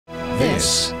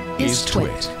This is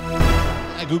TWiT.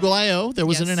 At Google I/O, there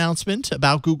was an announcement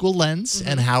about Google Lens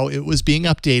and how it was being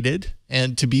updated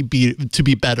and to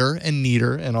be better and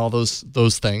neater and all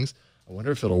those things. I wonder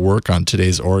if it'll work on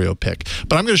today's Oreo pick,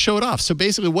 but I'm going to show it off. So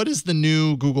basically, what does the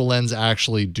new Google Lens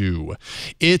actually do?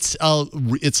 It's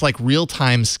like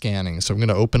real-time scanning. So I'm going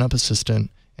to open up Assistant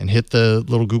and hit the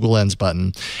little Google Lens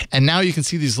button. And now you can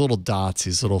see these little dots,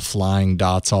 these little flying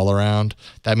dots all around.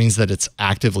 That means that it's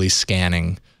actively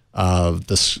scanning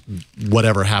this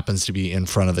whatever happens to be in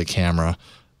front of the camera.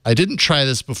 I didn't try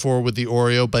this before with the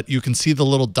Oreo, but you can see the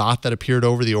little dot that appeared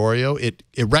over the Oreo. It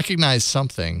recognized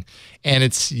something, and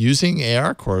it's using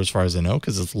AR-Core as far as I know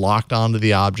because it's locked onto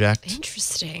the object.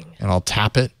 Interesting. And I'll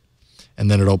tap it, and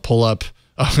then it'll pull up.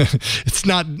 It's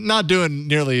not doing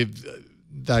nearly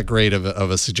that great of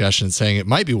a suggestion, saying it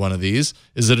might be one of these.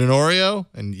 Is it an Oreo?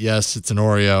 And yes, it's an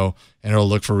Oreo, and it'll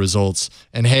look for results.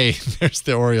 And hey, there's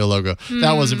the Oreo logo.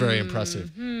 That wasn't very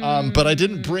impressive. But I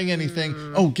didn't bring anything.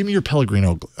 Oh, give me your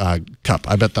Pellegrino cup.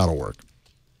 I bet that'll work.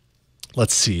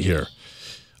 Let's see here.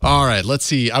 All right, let's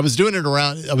see. I was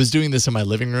doing this in my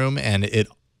living room, and it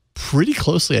pretty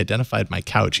closely identified my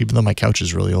couch, even though my couch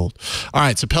is really old. All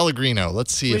right, so Pellegrino.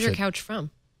 Let's see. Where's your couch from?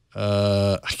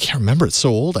 I can't remember. It's so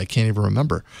old, I can't even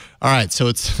remember. All right, so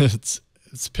it's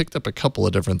picked up a couple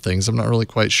of different things. I'm not really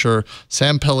quite sure.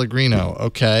 San Pellegrino.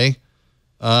 Okay.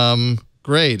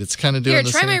 Great. It's kind of doing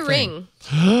the same thing. Here, try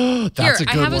my ring. That's a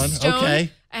good one. I have a stone.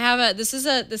 Okay. I have a. This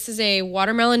is a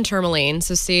watermelon tourmaline.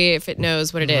 So see if it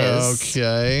knows what it is.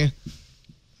 Okay.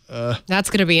 That's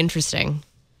gonna be interesting.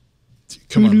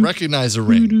 Come on, recognize a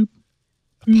ring.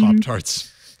 Pop-Tarts.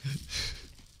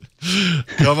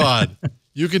 Come on.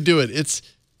 You can do it. It's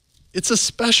a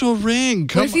special ring.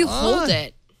 Come on. What if you hold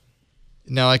it?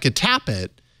 Now I could tap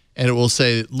it, and it will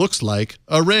say, looks like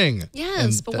a ring.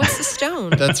 Yes, but what's the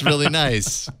stone? That's really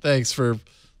nice. Thanks for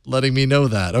letting me know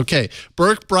that. Okay,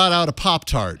 Burke brought out a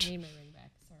Pop-Tart. I need my ring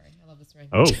back. Sorry, I love this ring.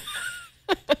 Oh.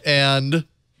 And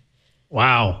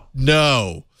wow.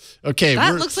 No. Okay.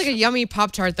 That looks like a yummy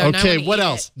Pop-Tart, though. Okay, what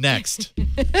else? Next.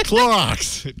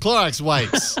 Clorox. Clorox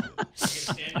wipes.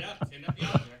 Stand up the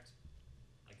object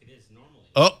like it is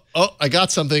normally. Oh, I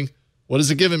got something. What is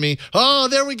it giving me? Oh,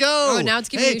 there we go. Oh, now it's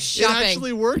giving you shopping. It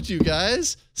actually worked, you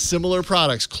guys. Similar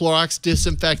products. Clorox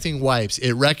disinfecting wipes.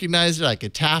 It recognized it. I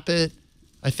could tap it,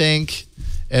 I think,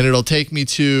 and it'll take me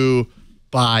to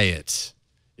buy it.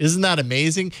 Isn't that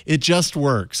amazing? It just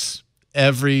works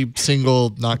every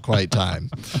single not quite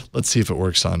time. Let's see if it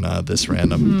works on this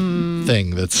random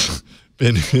thing that's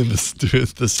been in the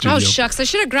studio. Oh, shucks. I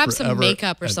should have grabbed some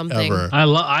makeup or something. I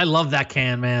love that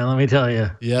can, man. Let me tell you.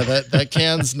 Yeah, that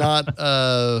can's not...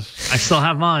 I still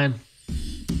have mine.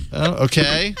 Oh,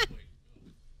 okay.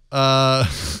 Oh,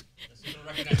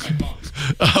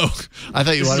 I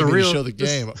thought you wanted me to show the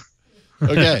game.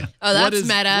 Okay. Oh, that's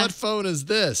meta. What phone is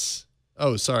this?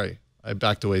 Oh, sorry. I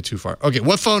backed away too far. Okay,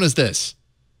 what phone is this?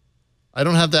 I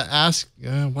don't have to ask.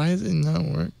 Why is it not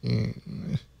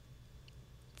working?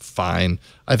 Fine.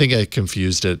 I think I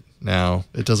confused it now.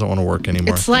 It doesn't want to work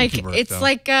anymore. It's like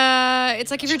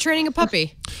if you're training a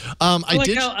puppy.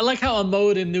 I like how a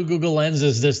mode in new Google Lens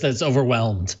is this that's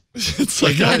overwhelmed. It's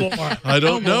like I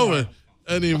don't know it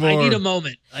anymore. I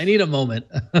need a moment.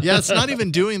 Yeah, it's not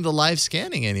even doing the live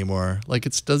scanning anymore. Like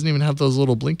it doesn't even have those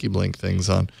little blinky blink things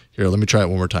on. Here, let me try it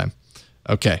one more time.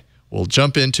 Okay, we'll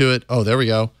jump into it. Oh, there we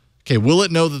go. Okay, will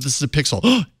it know that this is a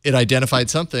Pixel? It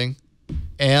identified something.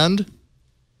 And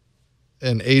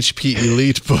an HP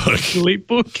Elite book. Elite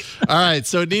book. All right,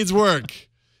 so it needs work.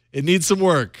 It needs some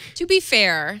work. To be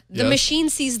fair, the machine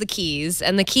sees the keys,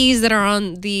 and the keys that are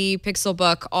on the Pixel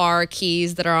book are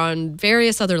keys that are on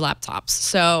various other laptops.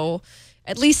 So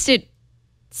at least it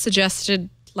suggested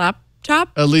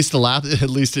laptop. At least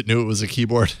it knew it was a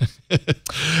keyboard.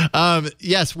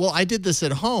 Yes, well, I did this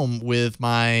at home with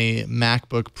my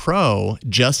MacBook Pro,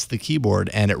 just the keyboard,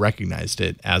 and it recognized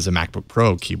it as a MacBook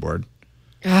Pro keyboard.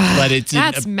 But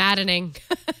that's maddening.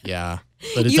 Yeah,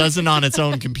 but it doesn't on its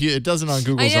own computer. It doesn't on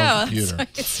Google's own computer.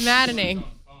 It's maddening.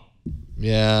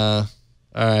 Yeah.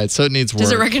 All right, so it needs work.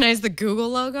 Does it recognize the Google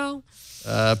logo?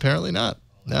 Apparently not.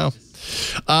 No.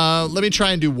 Let me try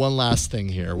and do one last thing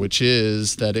here, which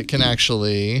is that it can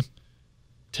actually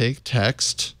take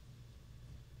text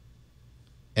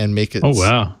and make it. Oh,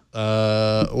 wow.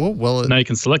 Well, now you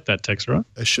can select that text, right?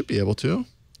 I should be able to.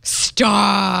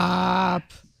 Stop.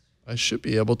 I should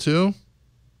be able to.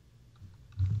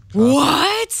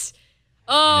 What?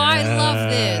 Oh, yeah, I love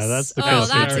this.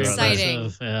 That's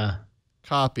exciting.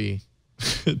 Copy.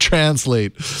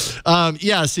 Translate.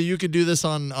 Yeah, so you could do this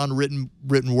on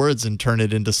written words and turn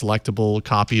it into selectable,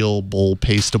 copyable,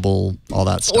 pastable, all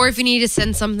that stuff. Or if you need to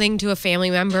send something to a family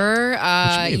member,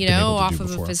 off of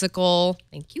before. a physical,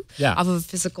 Yeah. off of a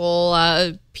physical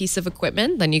piece of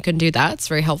equipment, then you can do that. It's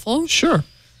very helpful. Sure.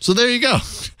 So there you go.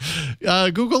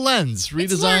 Google Lens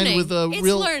redesigned with a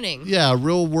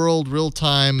real world, real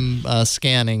time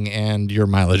scanning, and your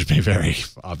mileage may vary,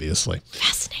 obviously.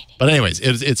 Fascinating. But anyways,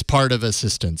 it's part of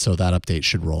Assistant, so that update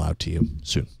should roll out to you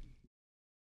soon.